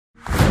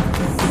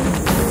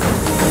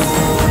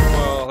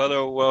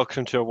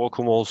welcome to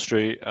Welcome Wall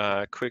Street.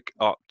 Quick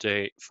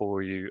update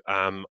for you.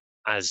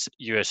 As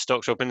US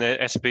stocks open,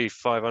 the S&P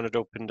 500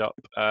 opened up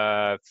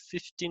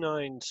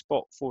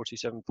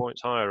 59.47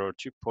 points higher, or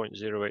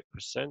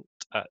 2.08%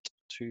 at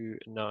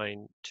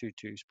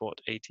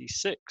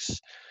 2922.86.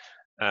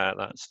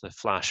 That's the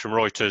flash from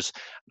Reuters.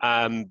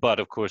 But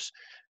of course,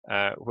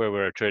 where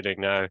we're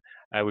trading now,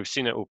 we've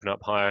seen it open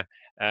up higher.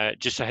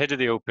 Just ahead of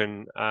the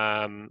open,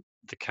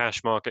 the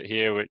cash market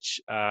here,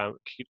 which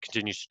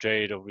continues to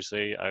trade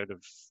obviously out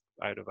of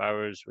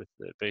hours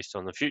based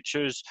on the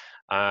futures,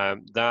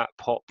 that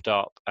popped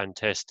up and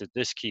tested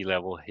this key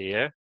level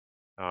here,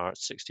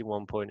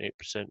 61.8%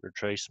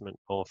 retracement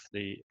off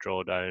the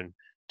drawdown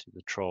to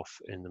the trough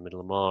in the middle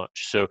of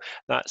March. So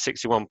that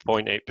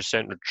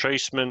 61.8%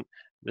 retracement,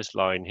 this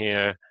line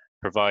here,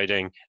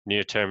 providing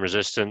near-term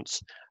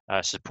resistance,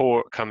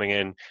 support coming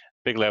in.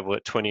 Big level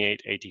at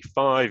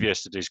 28.85,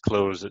 yesterday's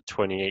close at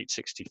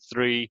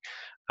 28.63,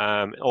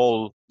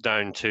 all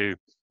down to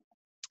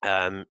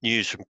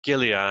news from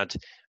Gilead,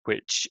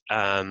 which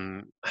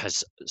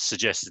has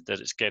suggested that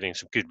it's getting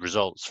some good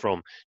results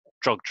from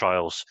drug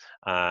trials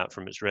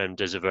from its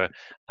remdesivir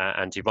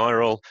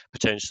antiviral,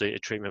 potentially a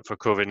treatment for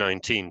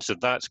COVID-19. So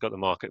that's got the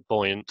market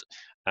buoyant.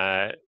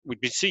 We've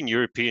been seeing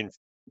European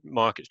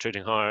markets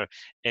trading higher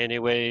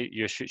anyway.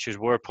 US futures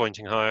were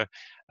pointing higher,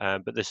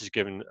 but this has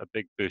given a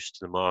big boost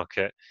to the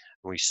market.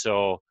 We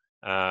saw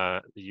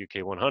the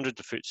UK 100,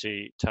 the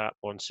FTSE tap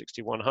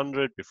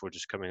 160-100 before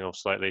just coming off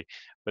slightly.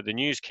 But the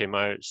news came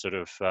out sort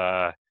of,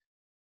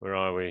 where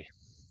are we?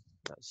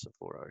 That's a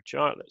 4-hour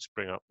chart. Let's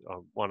bring up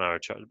a 1-hour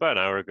chart about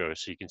an hour ago,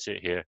 so you can see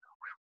it here,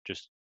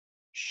 just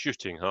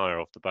shooting higher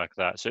off the back of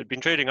that. So it'd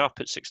been trading up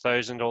at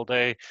 6,000 all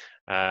day,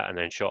 and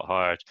then shot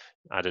higher,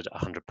 added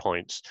 100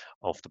 points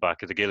off the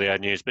back of the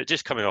Gilead news, but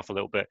just coming off a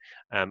little bit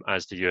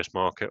as the US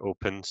market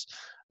opens.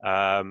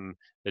 The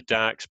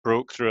DAX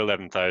broke through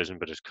 11,000,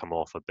 but has come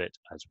off a bit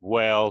as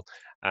well.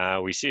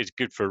 We see it's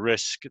good for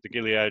risk, the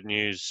Gilead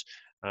news.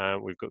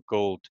 We've got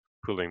gold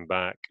pulling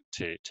back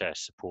to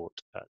test support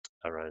at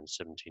around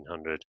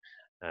 1,700,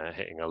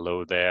 hitting a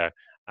low there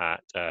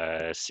at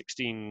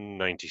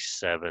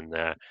 1697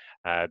 there.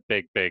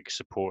 Big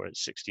support at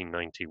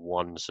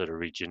 1691 sort of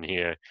region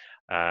here.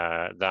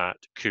 That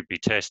could be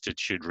tested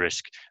should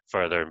risk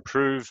further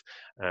improve,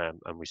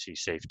 and we see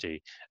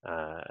safety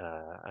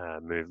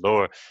move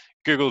lower.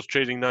 Google's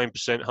trading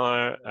 9%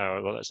 higher.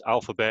 Well, that's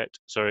Alphabet,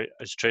 sorry,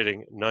 it's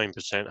trading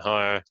 9%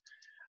 higher.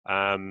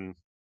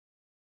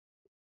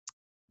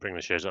 Bring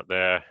the shares up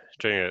there,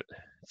 trading at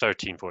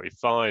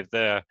 13.45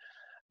 there.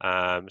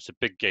 It's a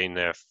big gain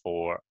there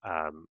for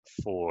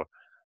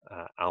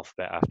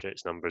Alphabet after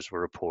its numbers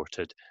were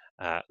reported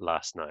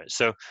last night.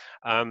 So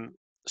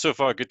so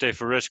far a good day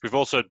for risk. We've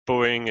also had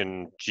Boeing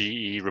and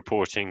GE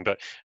reporting, but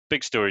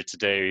big story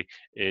today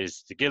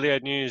is the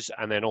Gilead news,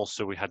 and then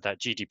also we had that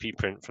GDP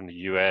print from the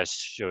US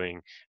showing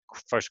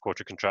first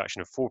quarter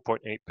contraction of 4.8%.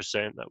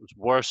 That was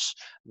worse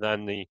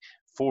than the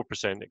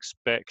 4%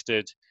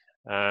 expected.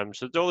 So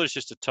the dollar's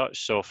just a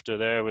touch softer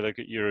there. We look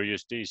at Euro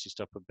USD, it's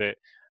just up a bit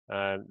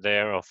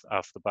there off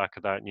the back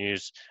of that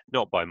news.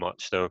 Not by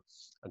much though,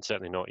 and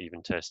certainly not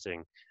even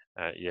testing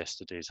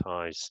yesterday's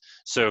highs.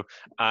 So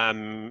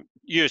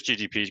US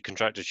GDP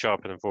contracted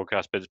sharper than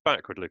forecast, but it's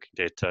backward-looking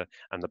data,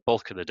 and the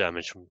bulk of the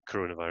damage from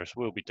coronavirus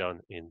will be done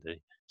in the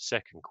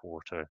second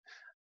quarter.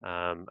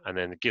 And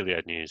then the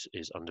Gilead news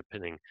is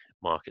underpinning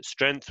market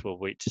strength. We'll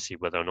wait to see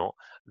whether or not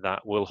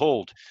that will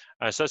hold.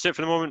 So that's it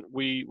for the moment.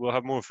 We will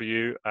have more for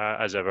you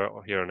as ever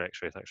here on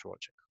X-Ray. Thanks for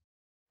watching.